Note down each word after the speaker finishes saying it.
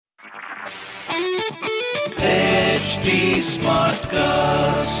HT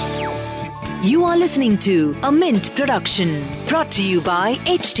Smartcast. You are listening to a Mint production brought to you by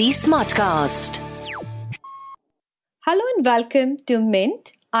HT Smartcast. Hello and welcome to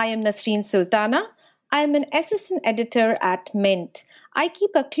Mint. I am Nasreen Sultana. I am an assistant editor at Mint. I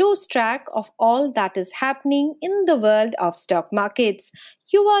keep a close track of all that is happening in the world of stock markets.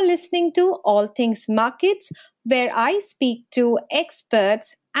 You are listening to All Things Markets, where I speak to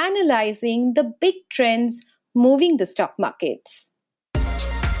experts analyzing the big trends moving the stock markets.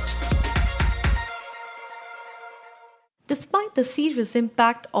 Despite the serious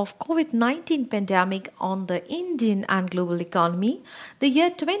impact of COVID-19 pandemic on the Indian and global economy, the year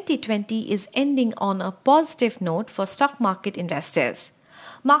 2020 is ending on a positive note for stock market investors.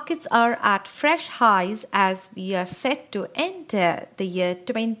 Markets are at fresh highs as we are set to enter the year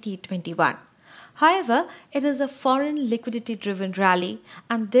 2021. However, it is a foreign liquidity-driven rally,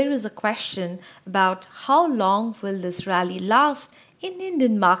 and there is a question about how long will this rally last in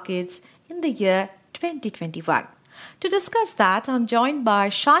Indian markets in the year 2021. To discuss that, I'm joined by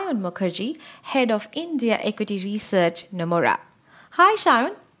Sayan Mukherjee, Head of India Equity Research, Nomura. Hi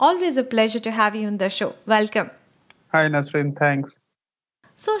Sayan, always a pleasure to have you on the show. Welcome. Hi Nasreen, thanks.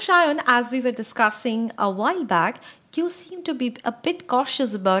 So Sayan, as we were discussing a while back, you seem to be a bit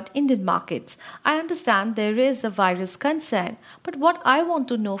cautious about Indian markets. I understand there is a virus concern, but what I want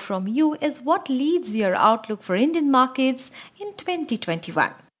to know from you is what leads your outlook for Indian markets in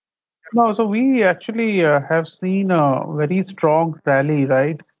 2021? No, so we actually have seen a very strong rally,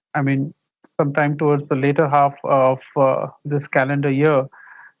 right? I mean, sometime towards the later half of this calendar year.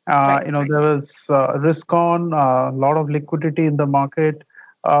 There was risk on, a lot of liquidity in the market,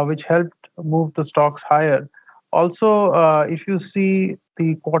 which helped move the stocks higher. Also, if you see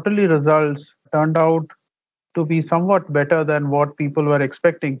the quarterly results turned out to be somewhat better than what people were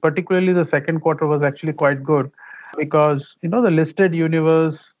expecting, particularly the second quarter was actually quite good because, the listed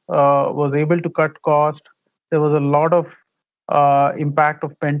universe was able to cut cost. There was a lot of impact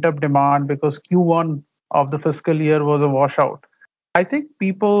of pent-up demand because Q1 of the fiscal year was a washout. I think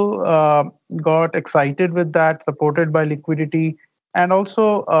people got excited with that, supported by liquidity. And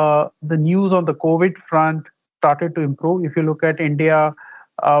also the news on the COVID front started to improve. If you look at India,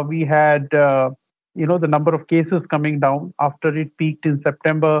 we had, the number of cases coming down after it peaked in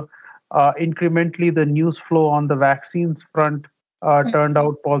September. Incrementally, the news flow on the vaccines front turned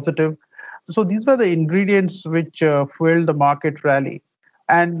out positive. So these were the ingredients which fueled the market rally.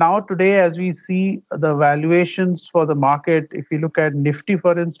 And now today, as we see the valuations for the market, if you look at Nifty,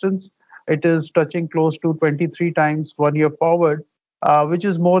 for instance, it is touching close to 23 times 1 year forward, which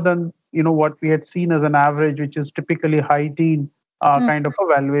is more than what we had seen as an average, which is typically high teen kind of a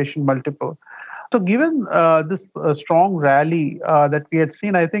valuation multiple. So given this strong rally that we had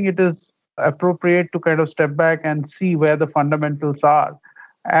seen, I think it is appropriate to kind of step back and see where the fundamentals are.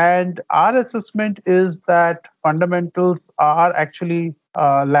 And our assessment is that fundamentals are actually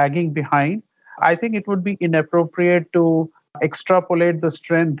lagging behind. I think it would be inappropriate to extrapolate the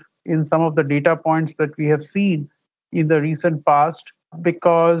strength in some of the data points that we have seen in the recent past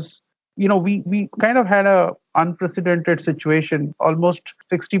because we kind of had a unprecedented situation. Almost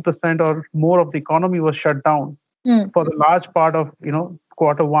 60% or more of the economy was shut down for the large part of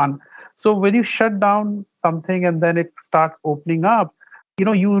quarter one. So when you shut down something and then it starts opening up,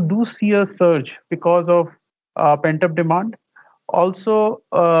 you do see a surge because of pent-up demand. Also,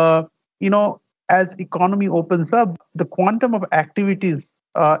 as economy opens up, the quantum of activities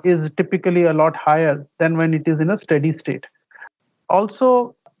is typically a lot higher than when it is in a steady state.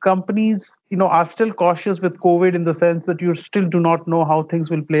 Also, companies, are still cautious with COVID in the sense that you still do not know how things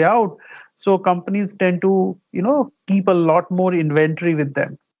will play out. So companies tend to, keep a lot more inventory with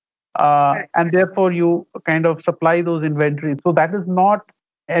them. And therefore, you kind of supply those inventories. So that is not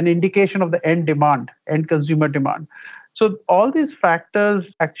an indication of the end consumer demand. So all these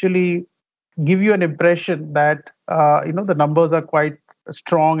factors actually give you an impression that, the numbers are quite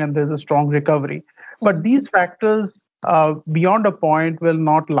strong and there's a strong recovery. But these factors beyond a point will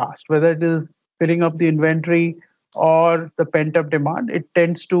not last, whether it is filling up the inventory or the pent-up demand, it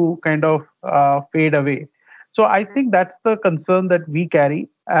tends to kind of fade away. So I think that's the concern that we carry.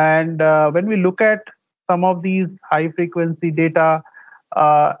 And when we look at some of these high-frequency data,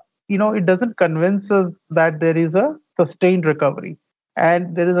 it doesn't convince us that there is a sustained recovery.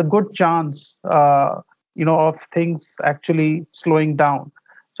 And there is a good chance, of things actually slowing down.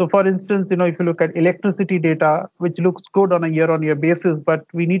 So for instance, if you look at electricity data, which looks good on a year-on-year basis, but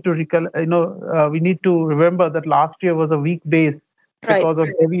we need to remember that last year was a weak base because of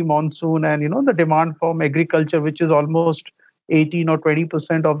heavy monsoon and, the demand from agriculture, which is almost 18 or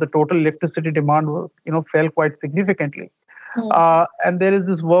 20% of the total electricity demand, fell quite significantly. And there is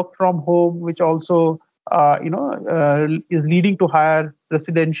this work from home, which also, is leading to higher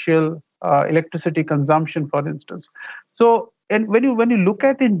residential electricity consumption, for instance. So, and when you look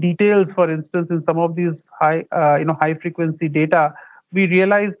at in details, for instance, in some of these high frequency data, we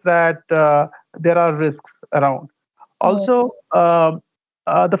realize that there are risks around. Also,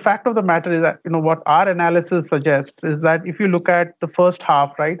 the fact of the matter is that what our analysis suggests is that if you look at the first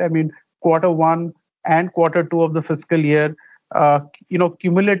half, right? I mean, quarter one and quarter two of the fiscal year,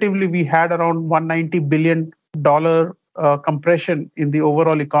 cumulatively we had around $190 billion compression in the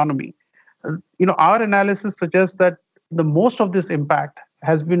overall economy. Our analysis suggests that the most of this impact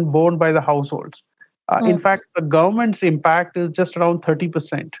has been borne by the households. In fact, the government's impact is just around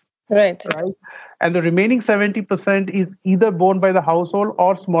 30%. Right. And the remaining 70% is either borne by the household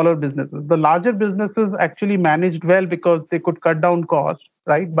or smaller businesses. The larger businesses actually managed well because they could cut down costs,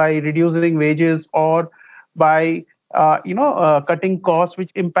 right, by reducing wages or by cutting costs,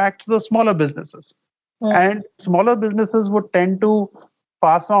 which impacts the smaller businesses. And smaller businesses would tend to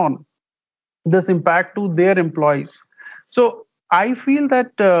pass on this impact to their employees. So I feel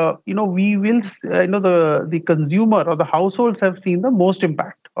that we will, the consumer or the households have seen the most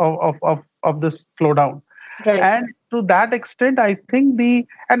impact of this slowdown. Right. And to that extent, I think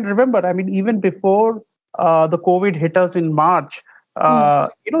and remember, I mean, even before the COVID hit us in March,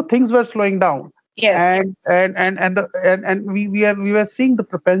 things were slowing down. Yes. And we were seeing the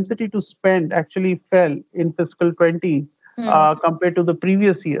propensity to spend actually fell in fiscal 20 compared to the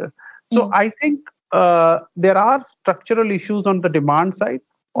previous year. So I think there are structural issues on the demand side.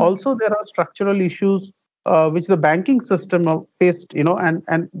 Also, there are structural issues which the banking system faced,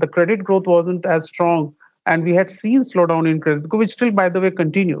 and the credit growth wasn't as strong. And we had seen slowdown in credit, which still, by the way,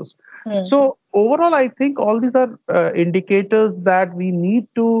 continues. So overall, I think all these are indicators that we need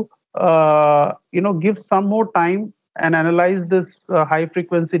to, give some more time and analyze this high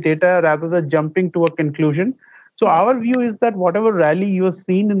frequency data rather than jumping to a conclusion. So our view is that whatever rally you have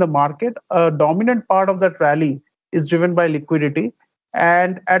seen in the market, a dominant part of that rally is driven by liquidity.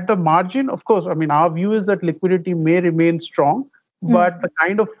 And at the margin, of course, I mean, our view is that liquidity may remain strong, but the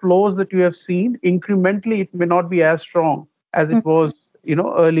kind of flows that you have seen, incrementally, it may not be as strong as it was,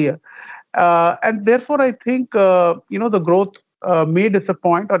 earlier. And therefore, I think, the growth may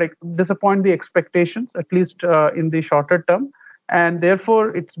disappoint the expectations, at least in the shorter term. And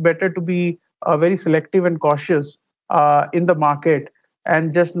therefore, it's better to be very selective and cautious in the market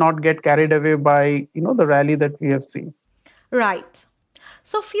and just not get carried away by, the rally that we have seen. Right.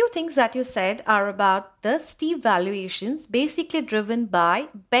 So few things that you said are about the steep valuations, basically driven by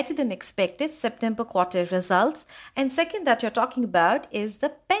better than expected September quarter results. And second that you're talking about is the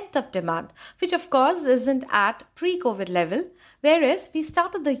pent-up demand, which of course isn't at pre-COVID level, whereas we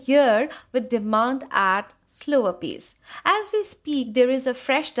started the year with demand at slower pace. As we speak, there is a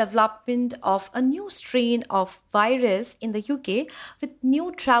fresh development of a new strain of virus in the UK with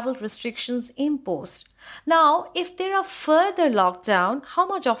new travel restrictions imposed. Now, if there are further lockdown, how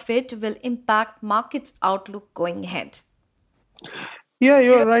much of it will impact markets' outlook going ahead? Yeah,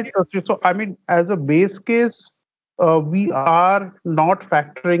 you're right, Shastri. So, I mean, as a base case, we are not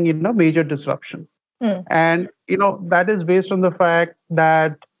factoring in a major disruption. And, that is based on the fact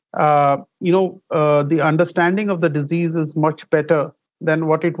that, the understanding of the disease is much better than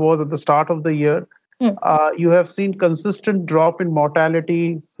what it was at the start of the year. You have seen consistent drop in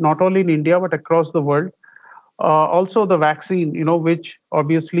mortality, not only in India, but across the world. Also, the vaccine, which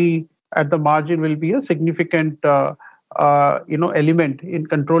obviously at the margin will be a significant, element in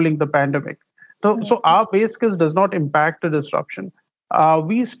controlling the pandemic. So our base case does not impact the disruption.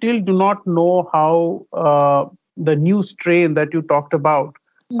 We still do not know how the new strain that you talked about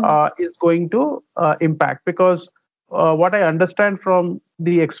is going to impact, because what I understand from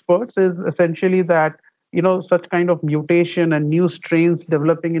the experts is essentially that such kind of mutation and new strains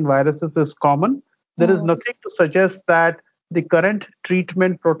developing in viruses is common. There is nothing to suggest that the current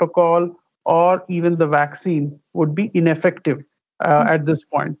treatment protocol or even the vaccine would be ineffective at this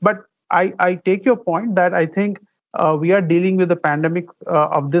point. But I take your point that I think we are dealing with a pandemic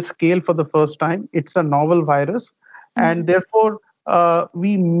of this scale for the first time. It's a novel virus, and therefore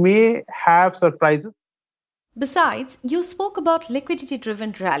we may have surprises. Besides, you spoke about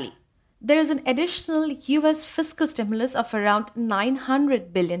liquidity-driven rally. There is an additional US fiscal stimulus of around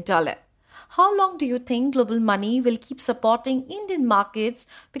 $900 billion. How long do you think global money will keep supporting Indian markets?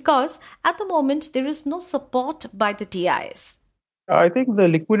 Because at the moment, there is no support by the TIs. I think the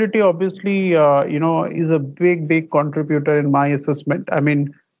liquidity obviously, is a big contributor in my assessment. I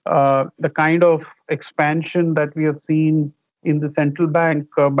mean, the kind of expansion that we have seen in the central bank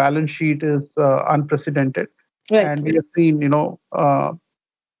balance sheet is unprecedented, Right. and we have seen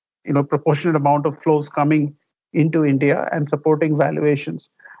proportionate amount of flows coming into India and supporting valuations.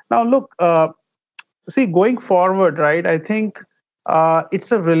 Now, look, see, going forward, right? I think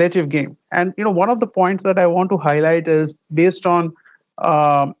it's a relative game, and one of the points that I want to highlight is based on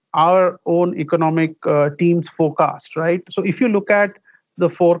our own economic team's forecast, right? So, if you look at the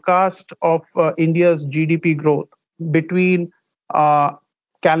forecast of India's GDP growth between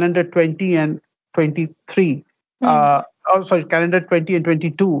calendar 20 and 23, calendar 20 and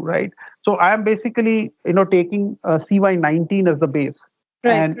 22, right? So I am basically, taking CY19 as the base.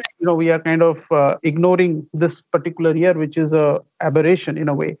 Right. And, we are kind of ignoring this particular year, which is a aberration in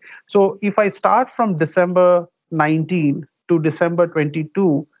a way. So if I start from December 19 to December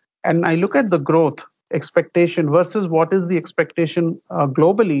 22, and I look at the growth expectation versus what is the expectation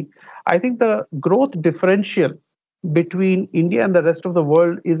globally, I think the growth differential between India and the rest of the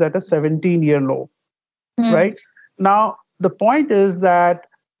world is at a 17-year low, right? Now, the point is that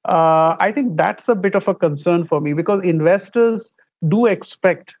I think that's a bit of a concern for me because investors do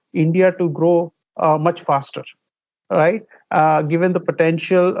expect India to grow much faster, right? Given the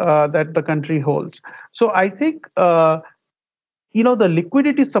potential that the country holds. So I think, the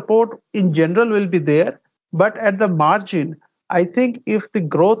liquidity support in general will be there, but at the margin, I think if the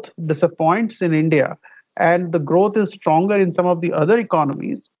growth disappoints in India and the growth is stronger in some of the other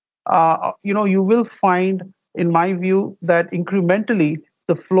economies, you will find, in my view, that incrementally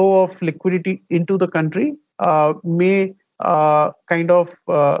the flow of liquidity into the country may kind of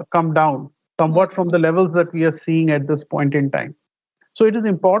come down somewhat from the levels that we are seeing at this point in time. So it is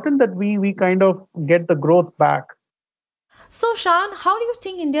important that we kind of get the growth back. So, Shan, how do you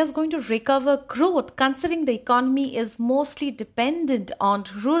think India is going to recover growth considering the economy is mostly dependent on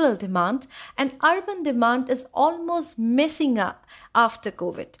rural demand and urban demand is almost missing up after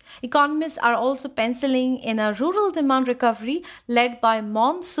COVID? Economists are also penciling in a rural demand recovery led by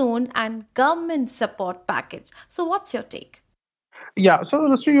monsoon and government support package. So, what's your take? Yeah, so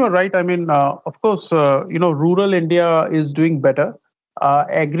Nusri, you're right. I mean, of course, rural India is doing better.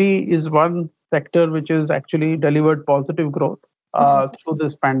 Agri is one sector which has actually delivered positive growth through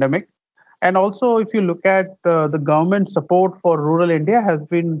this pandemic. And also, if you look at the government support for rural India has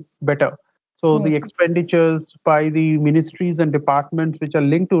been better. So the expenditures by the ministries and departments which are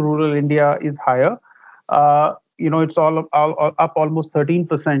linked to rural India is higher. It's all up almost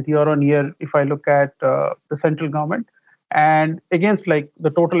 13% year on year if I look at the central government, and against like the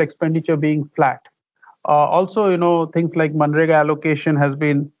total expenditure being flat. Also, things like Manrega allocation has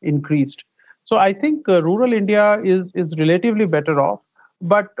been increased. So I think rural India is relatively better off,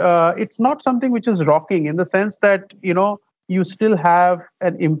 but it's not something which is rocking in the sense that you still have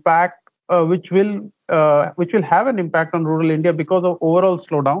an impact which will have an impact on rural India because of overall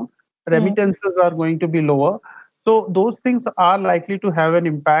slowdown. Remittances are going to be lower, so those things are likely to have an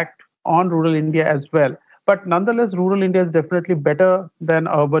impact on rural India as well. But nonetheless, rural India is definitely better than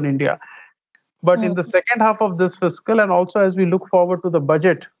urban India. But in the second half of this fiscal, and also as we look forward to the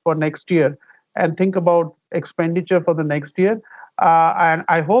budget for next year and think about expenditure for the next year, and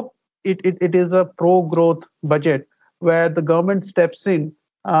I hope it is a pro-growth budget where the government steps in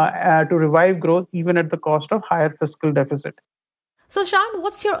to revive growth even at the cost of higher fiscal deficit. So, Shan,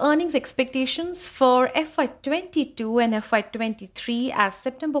 what's your earnings expectations for FY22 and FY23 as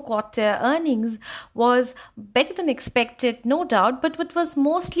September quarter earnings was better than expected, no doubt, but it was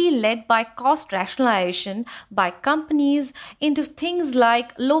mostly led by cost rationalization by companies into things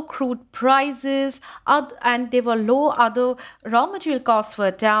like low crude prices, and they were low, other raw material costs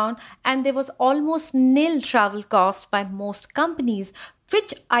were down, and there was almost nil travel costs by most companies,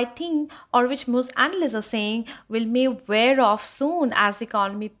 which I think, or which most analysts are saying, may wear off soon as the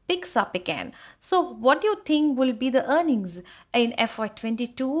economy picks up again. So what do you think will be the earnings in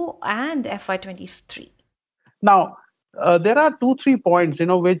FY22 and FY23? Now, there are 2-3 points,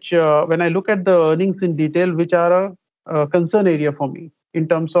 which when I look at the earnings in detail, which are a concern area for me in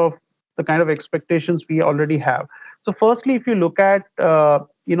terms of the kind of expectations we already have. So firstly, if you look at,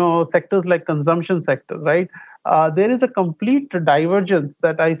 sectors like consumption sectors, right? There is a complete divergence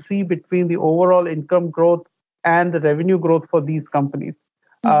that I see between the overall income growth and the revenue growth for these companies.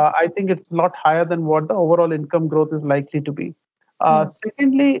 I think it's a lot higher than what the overall income growth is likely to be.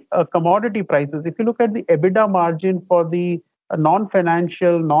 Secondly, commodity prices. If you look at the EBITDA margin for the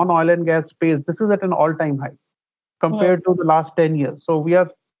non-financial, non-oil and gas space, this is at an all-time high compared to the last 10 years. So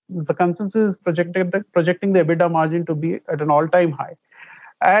the consensus is projecting the EBITDA margin to be at an all-time high.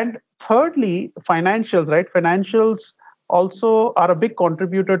 And thirdly, financials, right? Financials also are a big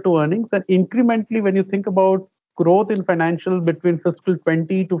contributor to earnings. And incrementally, when you think about growth in financials between fiscal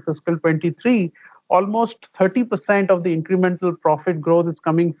 20 to fiscal 23, almost 30% of the incremental profit growth is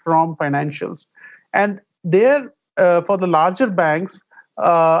coming from financials. And there, for the larger banks,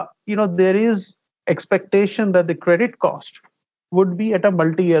 there is expectation that the credit cost would be at a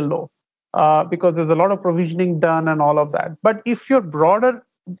multi-year low because there's a lot of provisioning done and all of that. But if your broader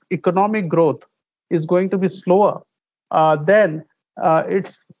economic growth is going to be slower, then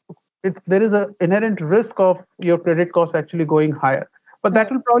there is an inherent risk of your credit cost actually going higher. But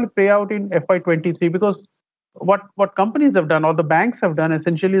that will probably play out in FY23 because what companies have done or the banks have done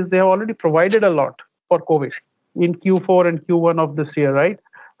essentially is they have already provided a lot for COVID in Q4 and Q1 of this year, right?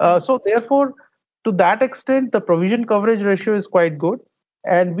 So therefore, to that extent, the provision coverage ratio is quite good.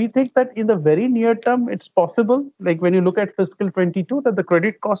 And we think that in the very near term, it's possible, like when you look at fiscal 22, that the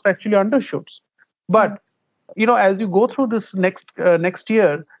credit cost actually undershoots. But, as you go through this next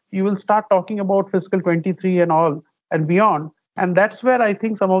year, you will start talking about fiscal 23 and all and beyond. And that's where I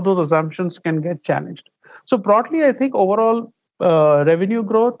think some of those assumptions can get challenged. So broadly, I think overall revenue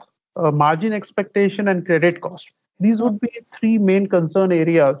growth, margin expectation, and credit cost. These would be three main concern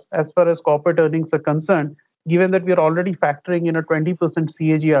areas as far as corporate earnings are concerned, given that we are already factoring in a 20%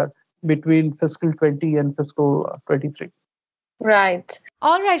 CAGR between fiscal 20 and fiscal 23. Right.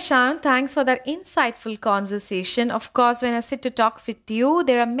 All right, Shyam, thanks for that insightful conversation. Of course, when I sit to talk with you,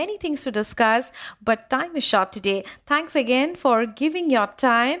 there are many things to discuss, but time is short today. Thanks again for giving your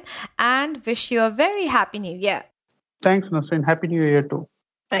time and wish you a very happy new year. Thanks, Nasreen. Happy New Year too.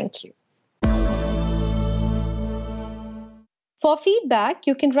 Thank you. For feedback,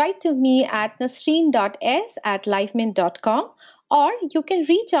 you can write to me at nasreen.s@lifemint.com or you can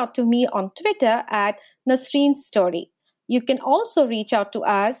reach out to me on Twitter at NasreenStory. You can also reach out to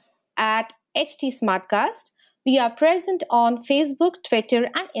us at HT Smartcast. We are present on Facebook, Twitter,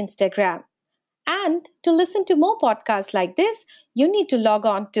 and Instagram. And to listen to more podcasts like this, you need to log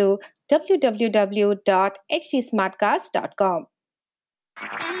on to www.htsmartcast.com.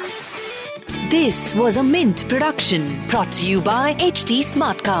 This was a Mint production brought to you by HT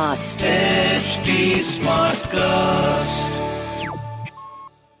Smartcast. HT Smartcast.